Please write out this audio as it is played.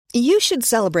You should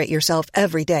celebrate yourself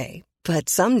every day, but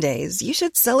some days you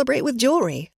should celebrate with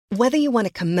jewelry. Whether you want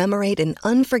to commemorate an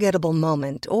unforgettable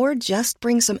moment or just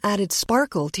bring some added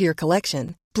sparkle to your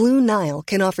collection, Blue Nile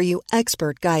can offer you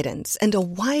expert guidance and a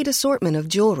wide assortment of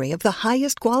jewelry of the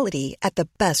highest quality at the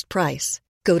best price.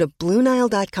 Go to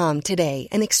BlueNile.com today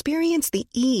and experience the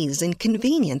ease and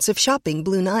convenience of shopping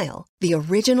Blue Nile, the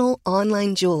original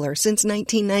online jeweler since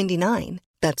 1999.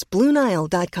 That's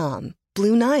BlueNile.com.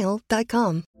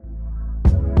 BlueNile.com.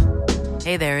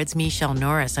 Hey there, it's Michelle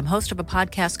Norris. I'm host of a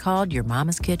podcast called Your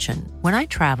Mama's Kitchen. When I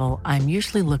travel, I'm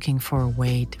usually looking for a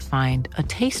way to find a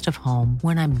taste of home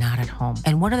when I'm not at home.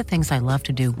 And one of the things I love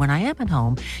to do when I am at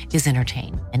home is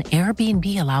entertain. And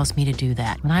Airbnb allows me to do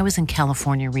that. When I was in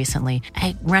California recently,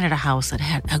 I rented a house that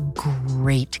had a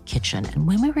great kitchen. And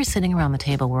when we were sitting around the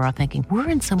table, we were all thinking, we're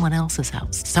in someone else's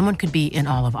house. Someone could be in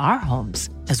all of our homes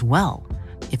as well.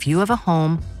 If you have a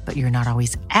home, but you're not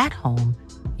always at home,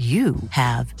 you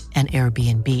have an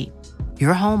Airbnb.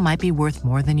 Your home might be worth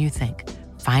more than you think.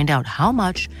 Find out how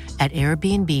much at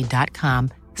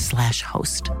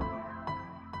airbnb.com/host.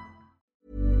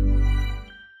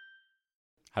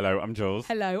 Hello, I'm Jules.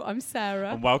 Hello, I'm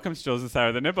Sarah. And welcome to Jules and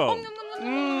Sarah the Nibble.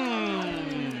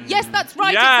 Yes, that's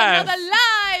right. Yes. It's another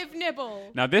live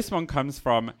nibble. Now, this one comes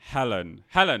from Helen.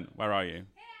 Helen, where are you?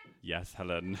 Yes,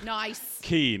 Helen. Nice.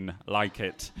 Keen, like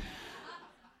it.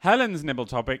 Helen's nibble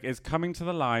topic is coming to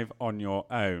the live on your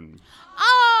own.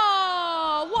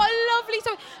 Oh, what a lovely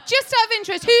topic. Just out of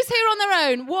interest, who's here on their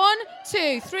own? 1,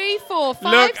 2, 3, 4, 5,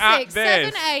 Look at 6,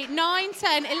 7, this. 8, 9,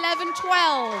 10, 11,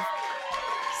 12.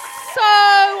 So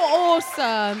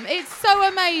awesome. It's so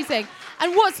amazing.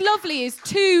 And what's lovely is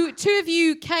two of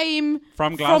you came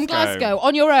From Glasgow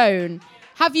on your own.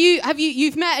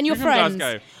 You've met and you're friends? From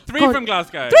Glasgow. Three God. from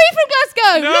Glasgow. 3 from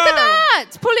Glasgow. No. Look at that.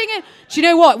 Pulling in. Do you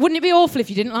know what? Wouldn't it be awful if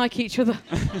you didn't like each other?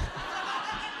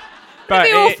 But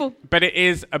be awful. But it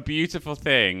is a beautiful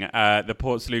thing, the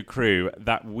Portslade crew,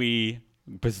 that we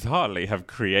bizarrely have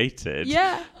created.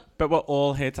 Yeah. But we're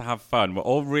all here to have fun. We're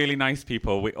all really nice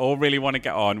people. We all really want to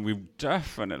get on. We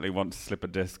definitely want to slip a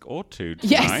disc or two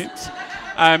tonight. Yes.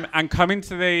 And coming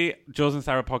to the Jules and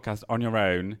Sarah podcast on your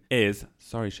own is,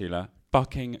 sorry, Sheila,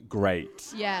 fucking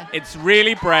great. Yeah. It's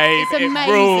really brave. It's It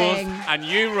amazing. rules. And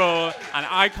you rule. And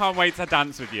I can't wait to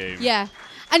dance with you. Yeah.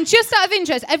 And just out of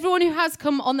interest, everyone who has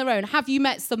come on their own, have you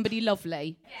met somebody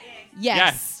lovely?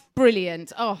 Yes.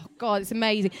 Brilliant. Oh, God, it's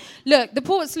amazing. Look, the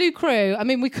Portslade crew, I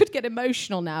mean, we could get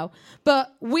emotional now,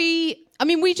 but we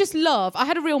just love... I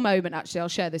had a real moment, actually. I'll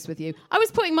share this with you. I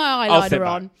was putting my eyeliner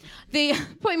on.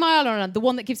 Putting my eyeliner on, the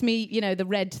one that gives me, the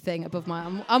red thing above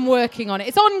my... I'm working on it.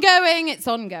 It's ongoing. It's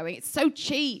so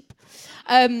cheap.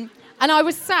 And I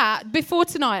was sat before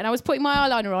tonight and I was putting my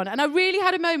eyeliner on and I really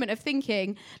had a moment of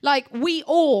thinking, like, we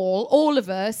all of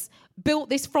us, built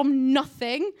this from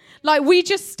nothing. Like, we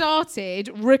just started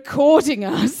recording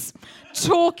us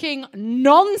talking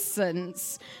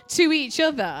nonsense to each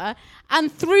other,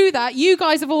 and through that you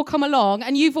guys have all come along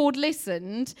and you've all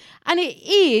listened, and it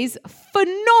is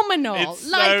phenomenal. It's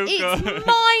so it's good.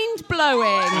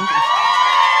 mind-blowing.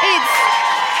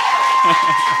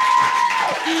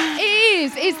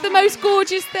 It's the most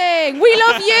gorgeous thing. We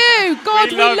love you.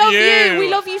 God, we love you. We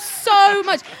love you so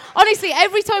much. Honestly,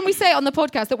 every time we say it on the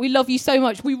podcast that we love you so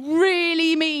much, we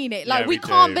really mean it. Like, Yeah, we we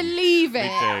can't do. believe it. We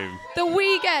do. That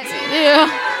we get... Yeah.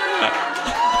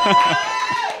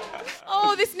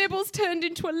 Oh, this nibble's turned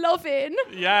into a love-in.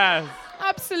 Yes.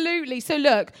 Absolutely. So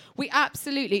look, we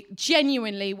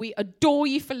genuinely, we adore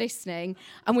you for listening,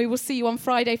 and we will see you on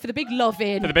Friday for the big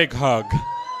love-in. For the big hug.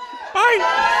 Bye.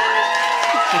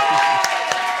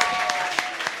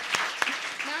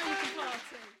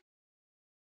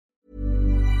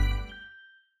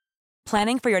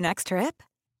 Planning for your next trip?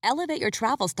 Elevate your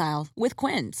travel style with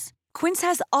Quince. Quince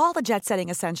has all the jet-setting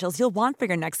essentials you'll want for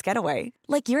your next getaway,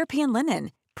 like European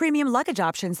linen, premium luggage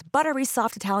options, buttery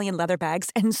soft Italian leather bags,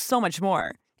 and so much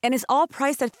more. And is all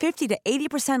priced at 50 to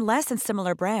 80% less than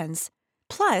similar brands.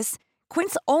 Plus,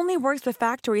 Quince only works with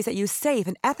factories that use safe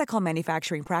and ethical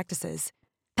manufacturing practices.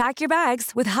 Pack your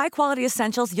bags with high-quality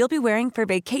essentials you'll be wearing for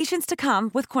vacations to come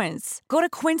with Quince. Go to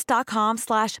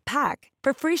quince.com/pack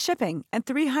for free shipping and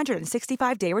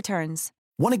 365-day returns.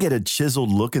 Want to get a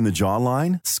chiseled look in the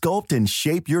jawline? Sculpt and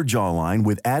shape your jawline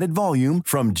with added volume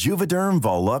from Juvederm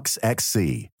Volux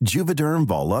XC. Juvederm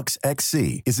Volux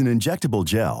XC is an injectable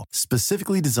gel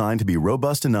specifically designed to be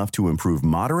robust enough to improve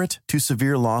moderate to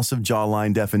severe loss of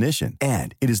jawline definition.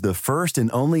 And it is the first and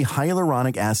only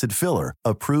hyaluronic acid filler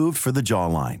approved for the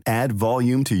jawline. Add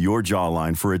volume to your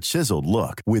jawline for a chiseled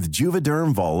look with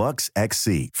Juvederm Volux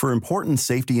XC. For important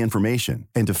safety information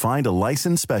and to find a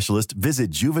licensed specialist, visit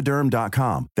Juvederm.com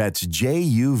Juvederm.com. That's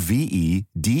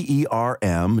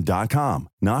Juvederm.com.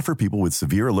 Not for people with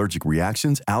severe allergic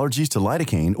reactions, allergies to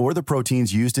lidocaine, or the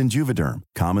proteins used in Juvederm.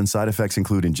 Common side effects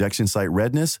include injection site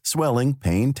redness, swelling,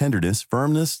 pain, tenderness,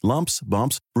 firmness, lumps,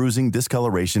 bumps, bruising,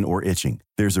 discoloration, or itching.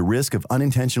 There's a risk of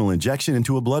unintentional injection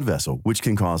into a blood vessel, which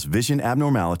can cause vision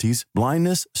abnormalities,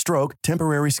 blindness, stroke,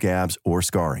 temporary scabs, or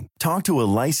scarring. Talk to a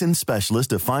licensed specialist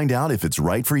to find out if it's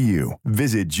right for you.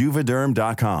 Visit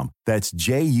Juvederm.com. That's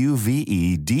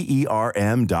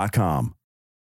Juvederm.com.